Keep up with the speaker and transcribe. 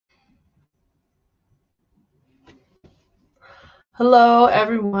Hello,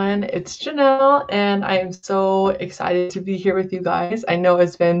 everyone. It's Janelle, and I am so excited to be here with you guys. I know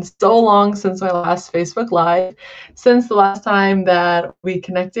it's been so long since my last Facebook Live. Since the last time that we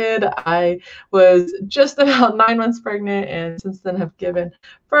connected, I was just about 9 months pregnant, and since then have given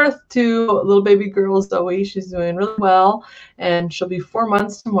birth to a little baby girl, Zoe. She's doing really well, and she'll be 4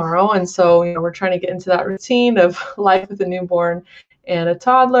 months tomorrow. And so, we're trying to get into that routine of life with a newborn and a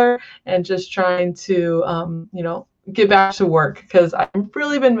toddler, and just trying to, get back to work because I've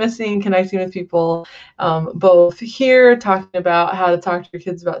really been missing connecting with people, both here talking about how to talk to your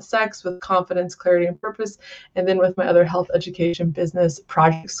kids about sex with confidence, clarity, and purpose, and then with my other health education business,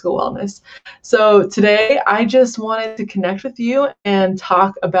 Project School Wellness. So today I just wanted to connect with you and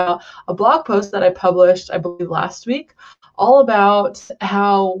talk about a blog post that I published, I believe last week, all about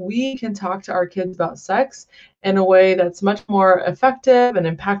how we can talk to our kids about sex in a way that's much more effective and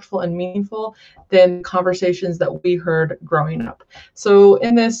impactful and meaningful than conversations that we heard growing up. So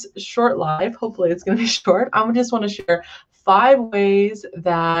in this short live, hopefully it's going to be short, I just want to share 5 ways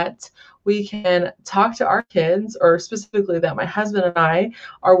that we can talk to our kids, or specifically that my husband and I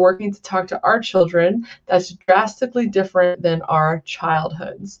are working to talk to our children, that's drastically different than our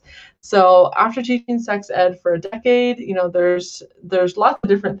childhoods. So after teaching sex ed for a decade, there's lots of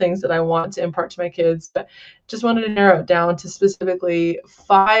different things that I want to impart to my kids, but just wanted to narrow it down to specifically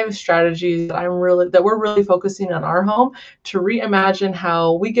 5 strategies that we're really focusing on our home to reimagine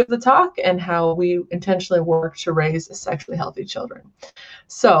how we give the talk and how we intentionally work to raise sexually healthy children.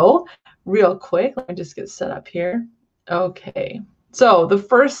 So real quick, let me just get set up here. Okay. So the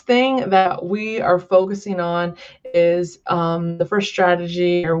first thing that we are focusing on is the first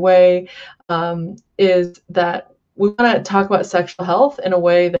strategy or way is that we want to talk about sexual health in a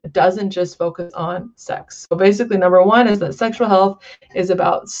way that doesn't just focus on sex. So basically, number one is that sexual health is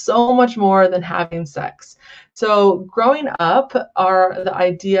about so much more than having sex. So growing up, the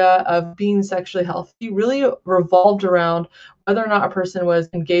idea of being sexually healthy really revolved around whether or not a person was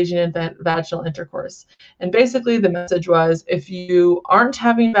engaging in vaginal intercourse. And basically the message was, if you aren't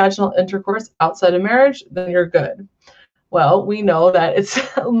having vaginal intercourse outside of marriage, then you're good. Well, we know that it's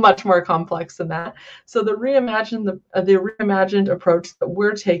much more complex than that. So the reimagined approach that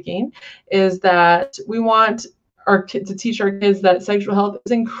we're taking is that we want to teach our kids that sexual health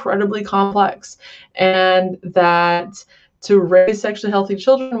is incredibly complex, and that to raise sexually healthy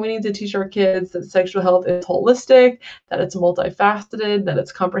children, we need to teach our kids that sexual health is holistic, that it's multifaceted, that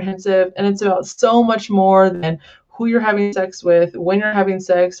it's comprehensive, and it's about so much more than who you're having sex with, when you're having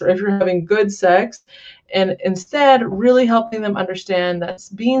sex, or if you're having good sex. And instead, really helping them understand that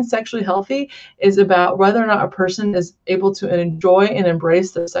being sexually healthy is about whether or not a person is able to enjoy and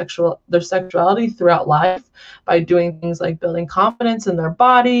embrace their sexuality throughout life by doing things like building confidence in their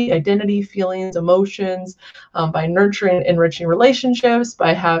body, identity, feelings, emotions, by nurturing, enriching relationships,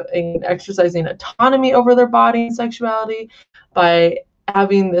 by exercising autonomy over their body and sexuality, by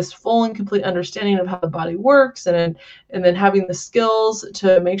having this full and complete understanding of how the body works, and then having the skills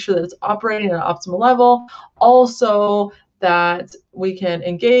to make sure that it's operating at an optimal level. Also, that we can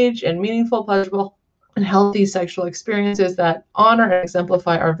engage in meaningful, pleasurable, and healthy sexual experiences that honor and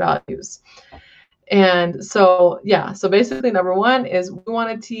exemplify our values. And so basically number one is we want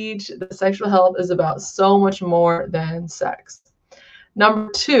to teach that sexual health is about so much more than sex.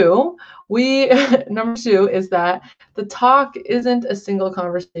 Number two is that the talk isn't a single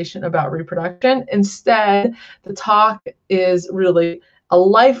conversation about reproduction. Instead, the talk is really a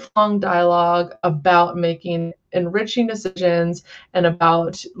lifelong dialogue about making enriching decisions and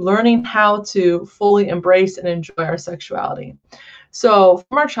about learning how to fully embrace and enjoy our sexuality. So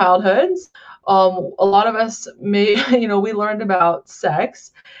from our childhoods, a lot of us we learned about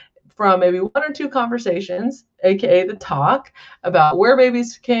sex from maybe 1 or 2 conversations, aka the talk, about where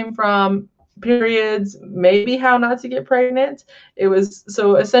babies came from, periods, maybe how not to get pregnant. It was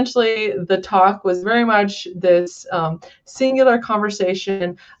so essentially the talk was very much this singular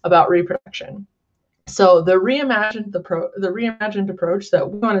conversation about reproduction. So the reimagined approach that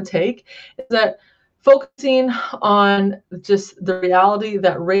we want to take is that focusing on just the reality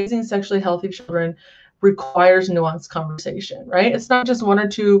that raising sexually healthy children requires nuanced conversation, right? It's not just 1 or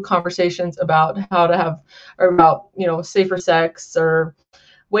 2 conversations about how to have, or about, safer sex, or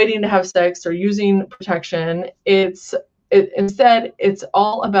waiting to have sex, or using protection. Instead, it's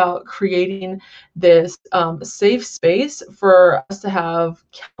all about creating this safe space for us to have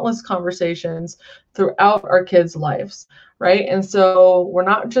countless conversations throughout our kids' lives, right? And so we're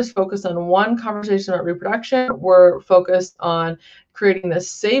not just focused on 1 conversation about reproduction, we're focused on creating this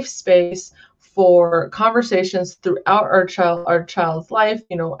safe space for conversations throughout our child's life,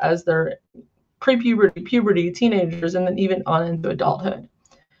 as they're pre-puberty, puberty, teenagers, and then even on into adulthood.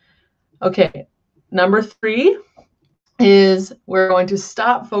 Okay, number 3 is we're going to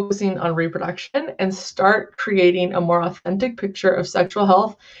stop focusing on reproduction and start creating a more authentic picture of sexual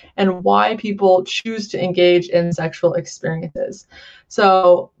health and why people choose to engage in sexual experiences.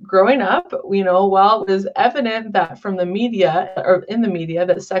 So growing up, while it was evident that from the media or in the media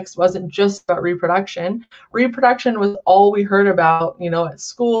that sex wasn't just about reproduction, reproduction was all we heard about, at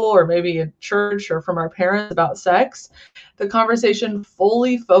school or maybe at church or from our parents about sex. The conversation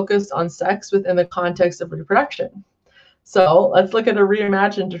fully focused on sex within the context of reproduction. So let's look at a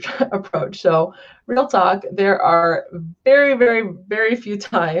reimagined approach. So real talk, there are very, very, very few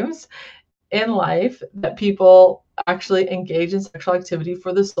times in life that people actually engage in sexual activity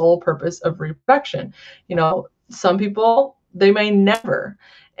for the sole purpose of reproduction. Some people, they may never.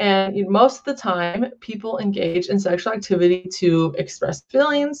 And most of the time, people engage in sexual activity to express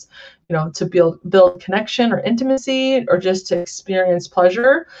feelings, to build connection or intimacy, or just to experience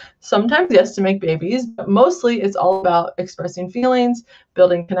pleasure. Sometimes, yes, to make babies, but mostly it's all about expressing feelings,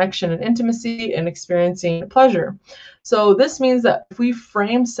 building connection and intimacy, and experiencing pleasure. So this means that if we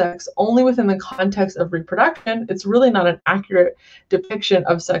frame sex only within the context of reproduction, it's really not an accurate depiction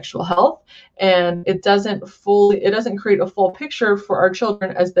of sexual health, and it doesn't create a full picture for our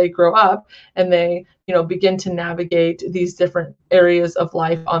children as they grow up and they, begin to navigate these different areas of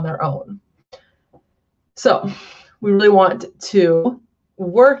life on their own. So we really want to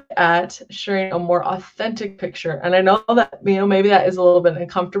work at sharing a more authentic picture. And I know that, maybe that is a little bit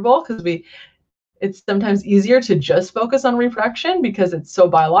uncomfortable because it's sometimes easier to just focus on reproduction because it's so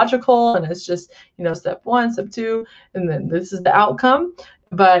biological and it's just, step 1, step 2, and then this is the outcome,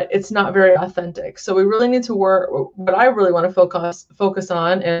 but it's not very authentic. So we really need to work, what I really want to focus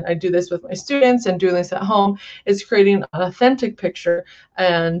on, and I do this with my students and doing this at home, is creating an authentic picture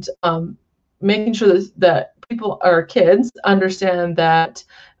and making sure that people, our kids, understand that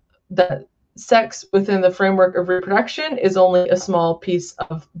sex within the framework of reproduction is only a small piece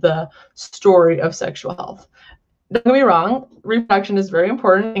of the story of sexual health. Don't get me wrong, reproduction is very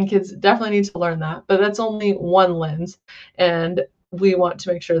important and kids definitely need to learn that, but that's only one lens, and we want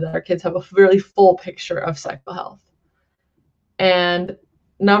to make sure that our kids have a really full picture of sexual health. And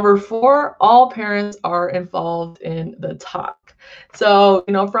number 4, all parents are involved in the talk. So,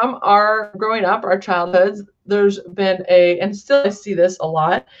 from our growing up, our childhoods, there's been and still I see this a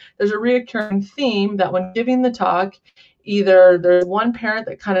lot, there's a recurring theme that when giving the talk, either there's one parent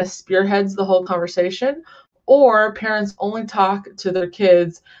that kind of spearheads the whole conversation, or parents only talk to their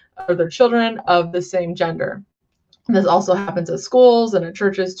kids or their children of the same gender. This also happens at schools and at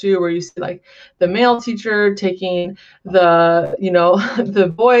churches too, where you see like the male teacher taking the, the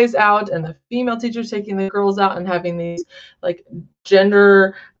boys out and the female teacher taking the girls out and having these like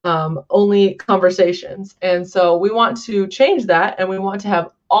gender only conversations. And so we want to change that, and we want to have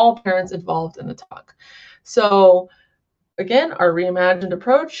all parents involved in the talk. So again, our reimagined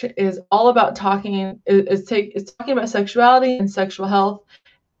approach is all about talking about sexuality and sexual health,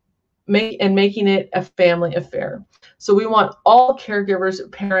 making it a family affair. So we want all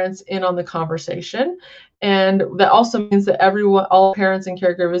caregivers, parents in on the conversation. And that also means that all parents and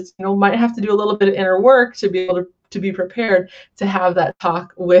caregivers, might have to do a little bit of inner work to be able to be prepared to have that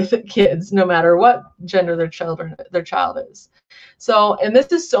talk with kids, no matter what gender their child is. So, and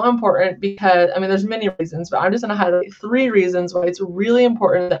this is so important because, there's many reasons, but I'm just going to highlight 3 reasons why it's really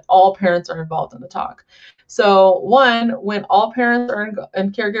important that all parents are involved in the talk. So 1, when all parents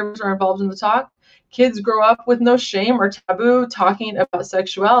and caregivers are involved in the talk, kids grow up with no shame or taboo talking about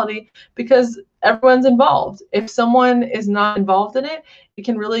sexuality because everyone's involved. If someone is not involved in it, it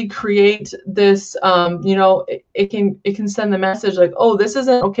can really create this, it can send the message like, oh, this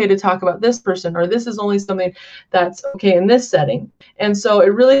isn't okay to talk about this person, or this is only something that's okay in this setting. And so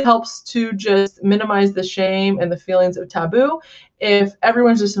it really helps to just minimize the shame and the feelings of taboo if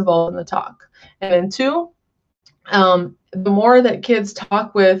everyone's just involved in the talk. And then 2, the more that kids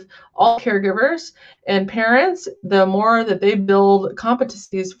talk with all caregivers and parents, the more that they build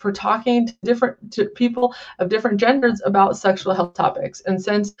competencies for talking to people of different genders about sexual health topics. And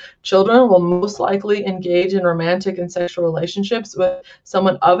since children will most likely engage in romantic and sexual relationships with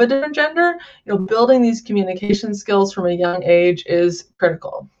someone of a different gender, building these communication skills from a young age is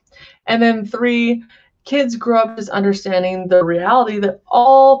critical. And then 3, kids grow up just understanding the reality that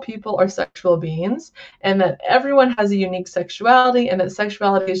all people are sexual beings and that everyone has a unique sexuality, and that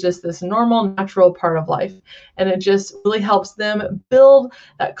sexuality is just this normal, natural part of life. And it just really helps them build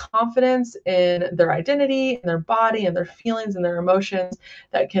that confidence in their identity and their body and their feelings and their emotions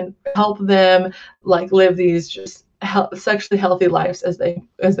that can help them live these just sexually healthy lives as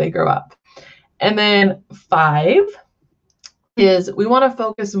they grow up. And then 5 is we want to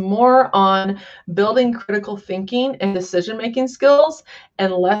focus more on building critical thinking and decision-making skills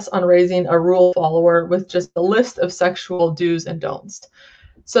and less on raising a rule follower with just a list of sexual do's and don'ts.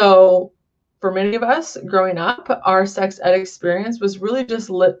 So for many of us growing up, our sex ed experience was really just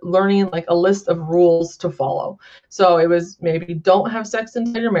learning like a list of rules to follow. So it was maybe don't have sex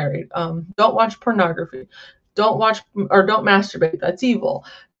until you're married, don't watch pornography, don't watch or don't masturbate, that's evil.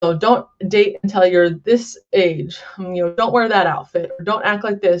 So don't date until you're this age, don't wear that outfit, or don't act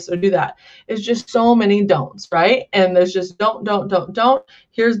like this or do that. It's just so many don'ts, right? And there's just don't.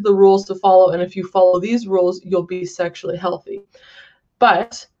 Here's the rules to follow. And if you follow these rules, you'll be sexually healthy.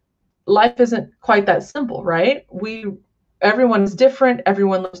 But life isn't quite that simple, right? Everyone is different.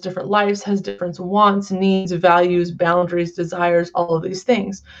 Everyone lives different lives, has different wants, needs, values, boundaries, desires, all of these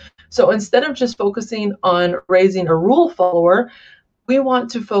things. So instead of just focusing on raising a rule follower, we want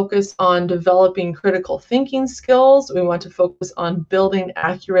to focus on developing critical thinking skills. We want to focus on building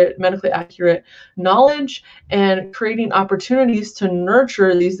medically accurate knowledge and creating opportunities to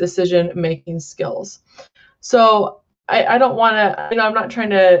nurture these decision-making skills. So I don't want to, I'm not trying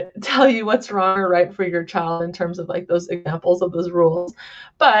to tell you what's wrong or right for your child in terms of like those examples of those rules,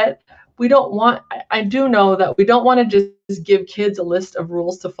 but I do know that we don't want to just give kids a list of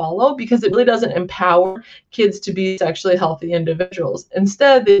rules to follow, because it really doesn't empower kids to be sexually healthy individuals.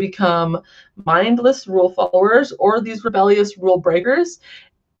 Instead, they become mindless rule followers or these rebellious rule breakers.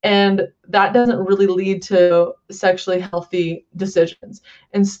 And that doesn't really lead to sexually healthy decisions.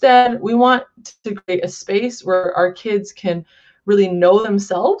 Instead, we want to create a space where our kids can really know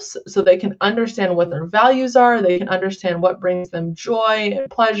themselves, so they can understand what their values are, they can understand what brings them joy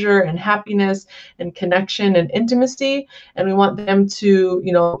and pleasure and happiness and connection and intimacy. And we want them to,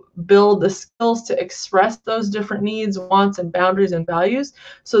 build the skills to express those different needs, wants, and boundaries and values,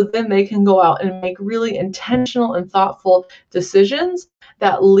 so then they can go out and make really intentional and thoughtful decisions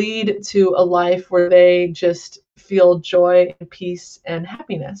that lead to a life where they just feel joy and peace and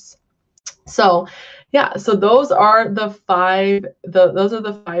happiness. So those are the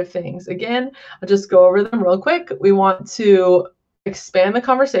five things. Again, I'll just go over them real quick. We want to expand the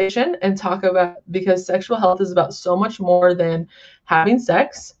conversation and talk about, because sexual health is about so much more than having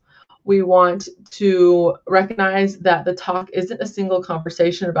sex. We want to recognize that the talk isn't a single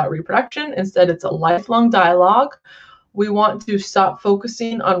conversation about reproduction. Instead, it's a lifelong dialogue. We want to stop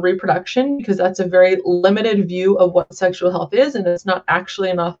focusing on reproduction, because that's a very limited view of what sexual health is, and it's not actually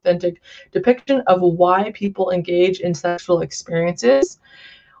an authentic depiction of why people engage in sexual experiences.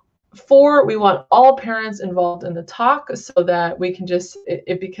 4, we want all parents involved in the talk, so that we can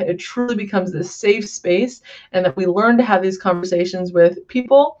it truly becomes this safe space, and that we learn to have these conversations with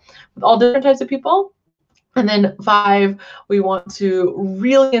all different types of people. And then 5, we want to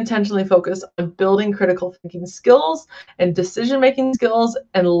really intentionally focus on building critical thinking skills and decision-making skills,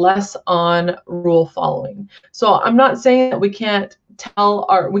 and less on rule following. So I'm not saying that we can't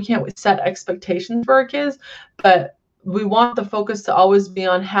set expectations for our kids, but we want the focus to always be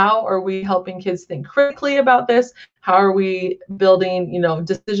on how are we helping kids think critically about this? How are we building,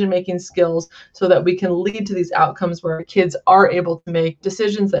 decision-making skills, so that we can lead to these outcomes where kids are able to make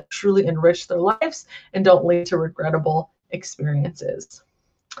decisions that truly enrich their lives and don't lead to regrettable experiences.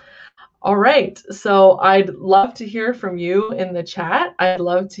 All right, so I'd love to hear from you in the chat. I'd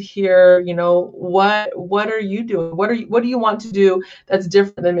love to hear, what are you doing? What do you want to do that's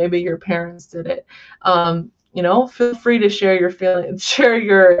different than maybe your parents did it? Feel free to share your feelings, share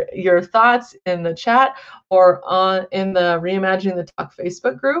your thoughts in the chat, or in the Reimagining the Talk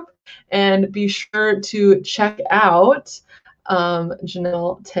Facebook group. And be sure to check out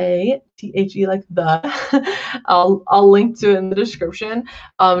Janelle Tay, T-H-E like the. I'll link to it in the description.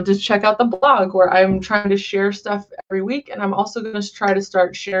 Just check out the blog, where I'm trying to share stuff every week, and I'm also going to try to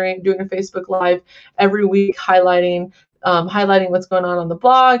start doing a Facebook Live every week, highlighting what's going on the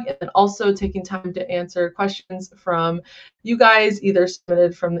blog, and then also taking time to answer questions from you guys, either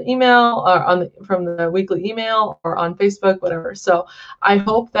submitted from the email or from the weekly email or on Facebook, whatever. So I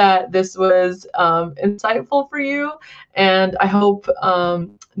hope that this was insightful for you, and I hope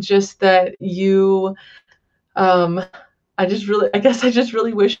just that you I just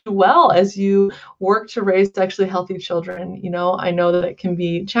really wish you well as you work to raise sexually healthy children. I know that it can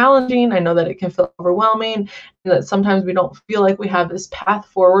be challenging. I know that it can feel overwhelming. that sometimes we don't feel like we have this path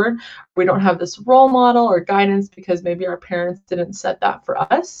forward. We don't have this role model or guidance because maybe our parents didn't set that for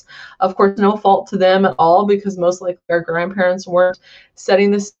us. Of course, no fault to them at all, because most likely our grandparents weren't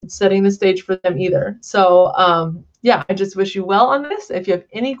setting the stage for them either. So yeah, I just wish you well on this. If you have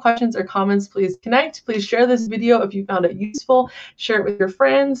any questions or comments, please connect. Please share this video if you found it useful. Share it with your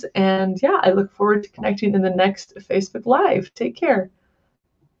friends. And yeah, I look forward to connecting in the next Facebook Live. Take care.